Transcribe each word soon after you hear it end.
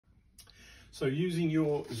So using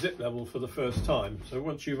your Ziplevel for the first time. So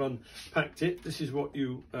once you've unpacked it, this is what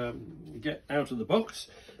you get out of the box.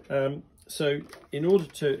 So in order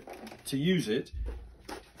to use it,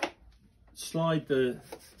 slide the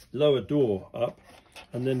lower door up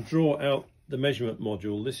and then draw out the measurement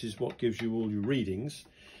module. This is what gives you all your readings.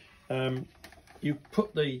 You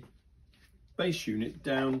put the base unit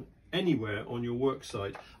down anywhere on your work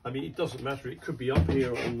site. I mean, it doesn't matter, it could be up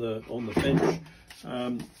here on the bench,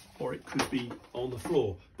 or it could be on the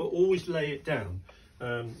floor, but always lay it down.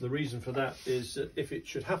 The reason for that is that if it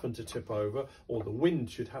should happen to tip over, or the wind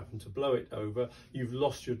should happen to blow it over, you've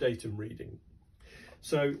lost your datum reading.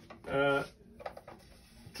 So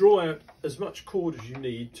draw out as much cord as you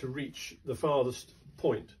need to reach the farthest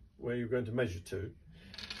point where you're going to measure to,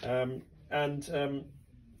 and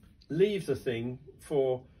leave the thing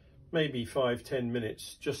for maybe 5–10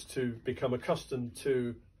 minutes just to become accustomed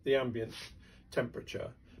to the ambient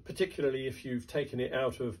temperature, particularly if you've taken it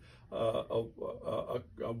out of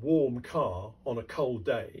a warm car on a cold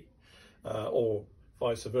day, or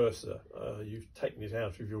vice versa. You've taken it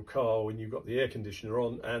out of your car when you've got the air conditioner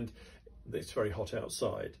on and it's very hot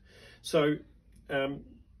outside. So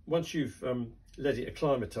once you've let it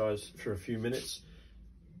acclimatise for a few minutes,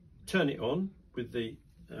 turn it on with the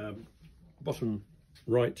bottom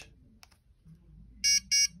right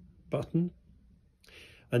button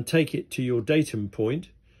and take it to your datum point.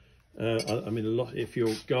 I mean, if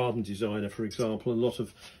you're a garden designer, for example, a lot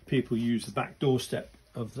of people use the back doorstep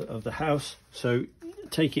of the house. So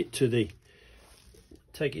take it to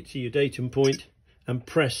your datum point and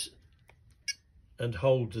press and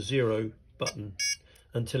hold the 0 button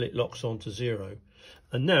until it locks onto 0.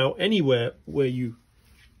 And now anywhere where you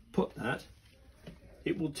put that,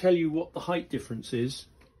 it will tell you what the height difference is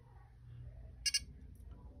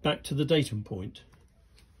back to the datum point.